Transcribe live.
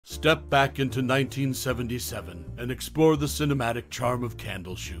Step back into 1977 and explore the cinematic charm of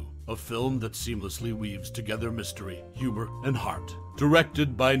Candleshoe, a film that seamlessly weaves together mystery, humor, and heart.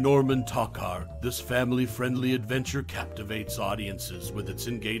 Directed by Norman Takar, this family-friendly adventure captivates audiences with its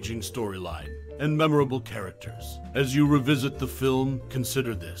engaging storyline and memorable characters. As you revisit the film,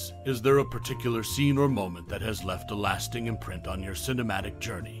 consider this. Is there a particular scene or moment that has left a lasting imprint on your cinematic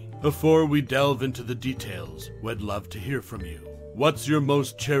journey? Before we delve into the details, we'd love to hear from you. What's your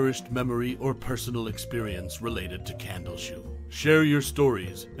most cherished memory or personal experience related to Candleshoe? Share your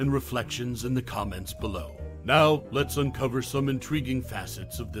stories and reflections in the comments below. Now, let's uncover some intriguing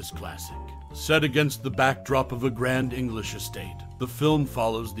facets of this classic. Set against the backdrop of a grand English estate, the film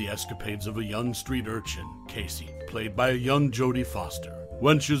follows the escapades of a young street urchin, Casey, played by a young Jodie Foster.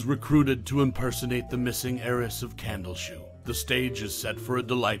 When she's recruited to impersonate the missing heiress of Candleshoe, the stage is set for a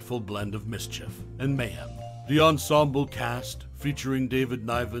delightful blend of mischief and mayhem. The ensemble cast, featuring David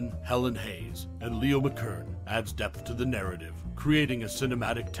Niven, Helen Hayes, and Leo McKern, adds depth to the narrative, creating a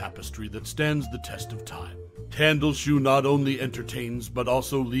cinematic tapestry that stands the test of time. Candleshoe not only entertains but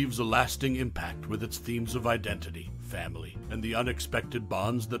also leaves a lasting impact with its themes of identity, family, and the unexpected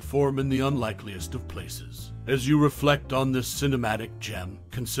bonds that form in the unlikeliest of places. As you reflect on this cinematic gem,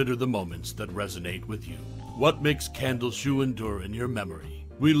 consider the moments that resonate with you. What makes Candleshoe endure in your memory?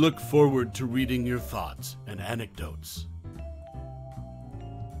 We look forward to reading your thoughts and anecdotes.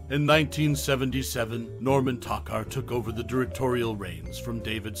 In 1977, Norman Takar took over the directorial reins from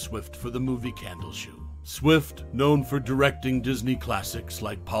David Swift for the movie Candleshoe. Swift, known for directing Disney classics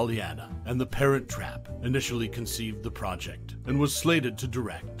like Pollyanna and The Parent Trap, initially conceived the project and was slated to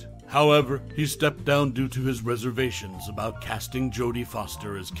direct. However, he stepped down due to his reservations about casting Jodie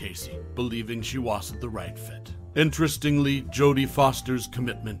Foster as Casey, believing she wasn't the right fit. Interestingly, Jodie Foster's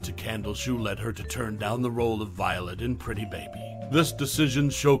commitment to Candleshoe led her to turn down the role of Violet in Pretty Baby. This decision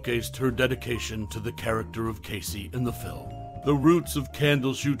showcased her dedication to the character of Casey in the film. The roots of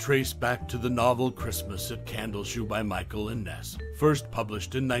Candleshoe trace back to the novel Christmas at Candleshoe by Michael and Ness, first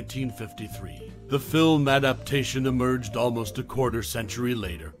published in 1953. The film adaptation emerged almost a quarter-century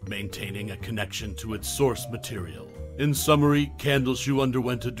later, maintaining a connection to its source material. In summary, Candleshoe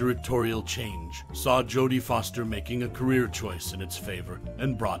underwent a directorial change, saw Jodie Foster making a career choice in its favor,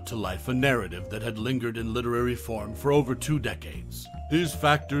 and brought to life a narrative that had lingered in literary form for over 2 decades. These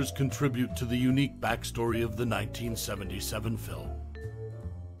factors contribute to the unique backstory of the 1977 film.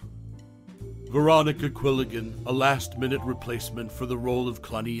 Veronica Quilligan, a last-minute replacement for the role of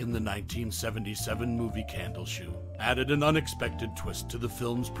Cluny in the 1977 movie Candleshoe, added an unexpected twist to the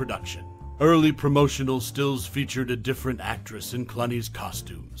film's production. Early promotional stills featured a different actress in Cluny's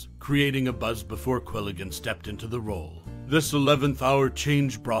costumes, creating a buzz before Quilligan stepped into the role. This 11th-hour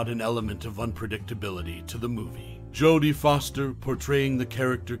change brought an element of unpredictability to the movie. Jodie Foster, portraying the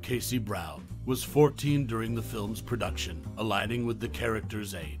character Casey Brown, was 14 during the film's production, aligning with the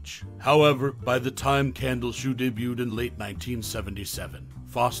character's age. However, by the time Candleshoe debuted in late 1977,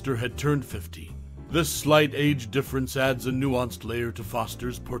 Foster had turned 15. This slight age difference adds a nuanced layer to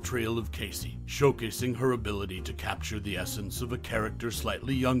Foster's portrayal of Casey, showcasing her ability to capture the essence of a character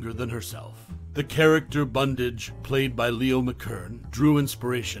slightly younger than herself. The character Bundage, played by Leo McKern, drew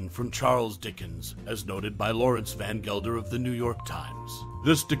inspiration from Charles Dickens, as noted by Lawrence Van Gelder of the New York Times.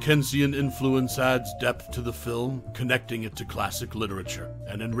 This Dickensian influence adds depth to the film, connecting it to classic literature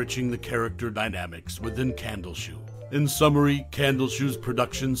and enriching the character dynamics within Candleshoe. In summary, Candleshoe's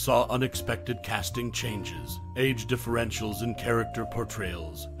production saw unexpected casting changes, age differentials in character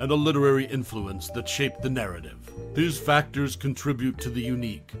portrayals, and a literary influence that shaped the narrative. These factors contribute to the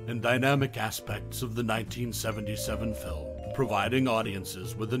unique and dynamic aspects of the 1977 film, providing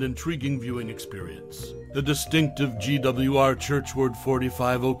audiences with an intriguing viewing experience. The distinctive GWR Churchward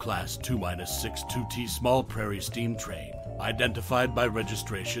 45O Class 2-62T Small Prairie Steam Train, identified by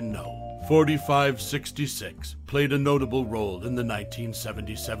registration No. 4566, played a notable role in the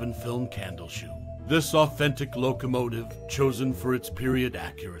 1977 film Candleshoe. This authentic locomotive, chosen for its period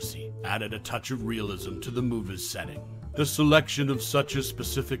accuracy, added a touch of realism to the movie's setting. The selection of such a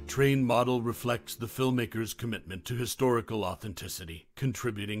specific train model reflects the filmmaker's commitment to historical authenticity,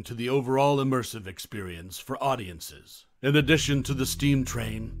 contributing to the overall immersive experience for audiences. In addition to the steam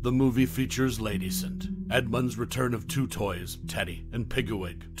train, the movie features Ladysmith, Edmund's return of two toys, Teddy and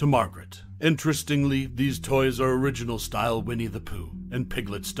Pigwig, to Margaret. Interestingly, these toys are original-style Winnie the Pooh and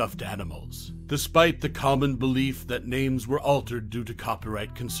Piglet stuffed animals. Despite the common belief that names were altered due to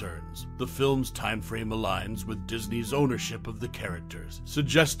copyright concerns, the film's timeframe aligns with Disney's ownership of the characters,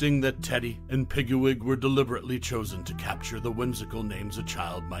 suggesting that Teddy and Pigwig were deliberately chosen to capture the whimsical names a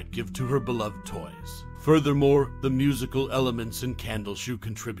child might give to her beloved toys. Furthermore, the musical elements in Candleshoe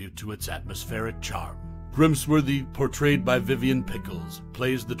contribute to its atmospheric charm. Grimsworthy, portrayed by Vivian Pickles,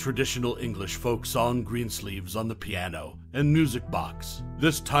 plays the traditional English folk song Greensleeves on the piano and music box.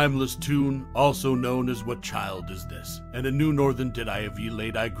 This timeless tune, also known as What Child Is This? And A New Northern Did I Of Ye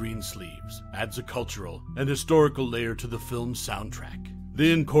Lady Greensleeves, adds a cultural and historical layer to the film's soundtrack.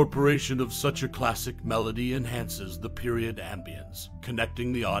 The incorporation of such a classic melody enhances the period ambience,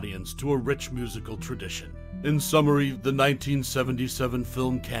 connecting the audience to a rich musical tradition. In summary, the 1977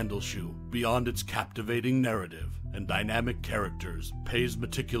 film Candleshoe, beyond its captivating narrative and dynamic characters, pays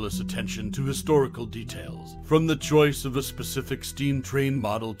meticulous attention to historical details, from the choice of a specific steam train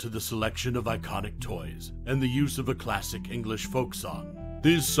model to the selection of iconic toys and the use of a classic English folk song.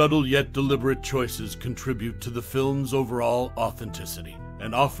 These subtle yet deliberate choices contribute to the film's overall authenticity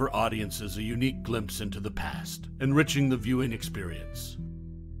and offer audiences a unique glimpse into the past, enriching the viewing experience.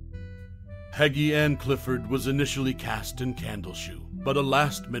 Peggy Ann Clifford was initially cast in Candleshoe, but a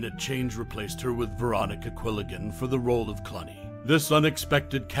last-minute change replaced her with Veronica Quilligan for the role of Cluny. This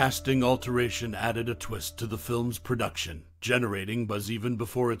unexpected casting alteration added a twist to the film's production, generating buzz even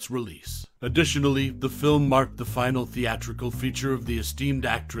before its release. Additionally, the film marked the final theatrical feature of the esteemed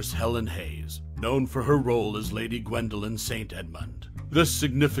actress Helen Hayes, known for her role as Lady Gwendolyn St. Edmund. This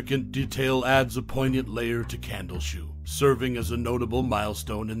significant detail adds a poignant layer to Candleshoe, serving as a notable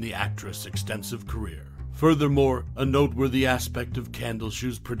milestone in the actress' extensive career. Furthermore, a noteworthy aspect of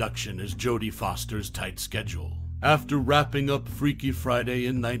Candleshoe's production is Jodie Foster's tight schedule. After wrapping up Freaky Friday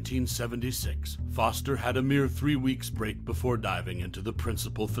in 1976, Foster had a mere 3 weeks break before diving into the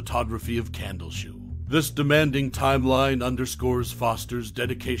principal photography of Candleshoe. This demanding timeline underscores Foster's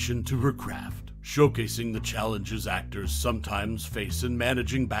dedication to her craft, showcasing the challenges actors sometimes face in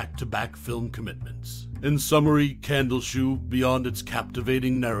managing back-to-back film commitments. In summary, Candleshoe, beyond its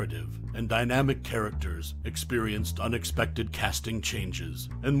captivating narrative and dynamic characters, experienced unexpected casting changes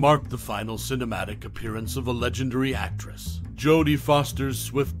and marked the final cinematic appearance of a legendary actress. Jodie Foster's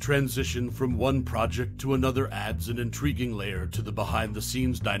swift transition from one project to another adds an intriguing layer to the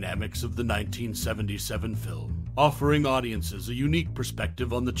behind-the-scenes dynamics of the 1977 film, offering audiences a unique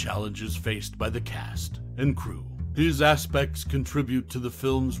perspective on the challenges faced by the cast and crew. These aspects contribute to the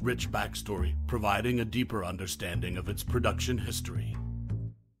film's rich backstory, providing a deeper understanding of its production history.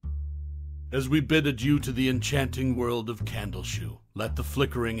 As we bid adieu to the enchanting world of Candleshoe, let the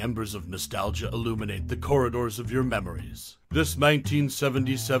flickering embers of nostalgia illuminate the corridors of your memories. This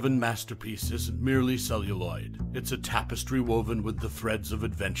 1977 masterpiece isn't merely celluloid. It's a tapestry woven with the threads of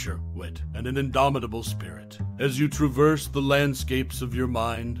adventure, wit, and an indomitable spirit. As you traverse the landscapes of your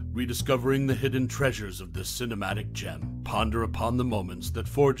mind, rediscovering the hidden treasures of this cinematic gem, ponder upon the moments that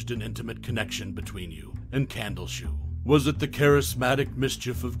forged an intimate connection between you and Candleshoe. Was it the charismatic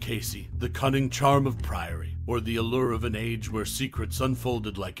mischief of Casey, the cunning charm of Priory, or the allure of an age where secrets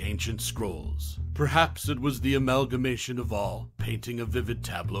unfolded like ancient scrolls? Perhaps it was the amalgamation of all, painting a vivid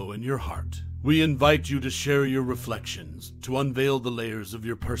tableau in your heart. We invite you to share your reflections, to unveil the layers of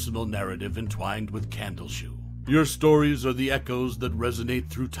your personal narrative entwined with Candleshoe. Your stories are the echoes that resonate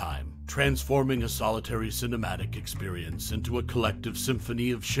through time, transforming a solitary cinematic experience into a collective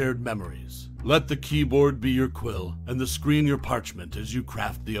symphony of shared memories. Let the keyboard be your quill and the screen your parchment as you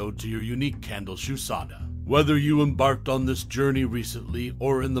craft the ode to your unique Candleshoe saga. Whether you embarked on this journey recently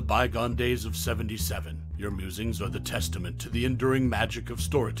or in the bygone days of 77, your musings are the testament to the enduring magic of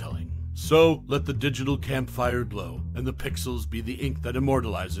storytelling. So, let the digital campfire glow and the pixels be the ink that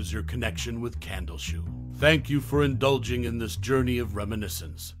immortalizes your connection with Candleshoe. Thank you for indulging in this journey of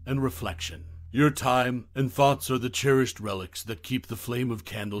reminiscence and reflection. Your time and thoughts are the cherished relics that keep the flame of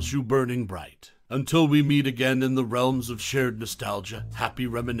Candleshoe burning bright. Until we meet again in the realms of shared nostalgia, happy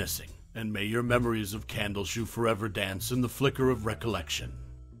reminiscing, and may your memories of Candleshoe forever dance in the flicker of recollection.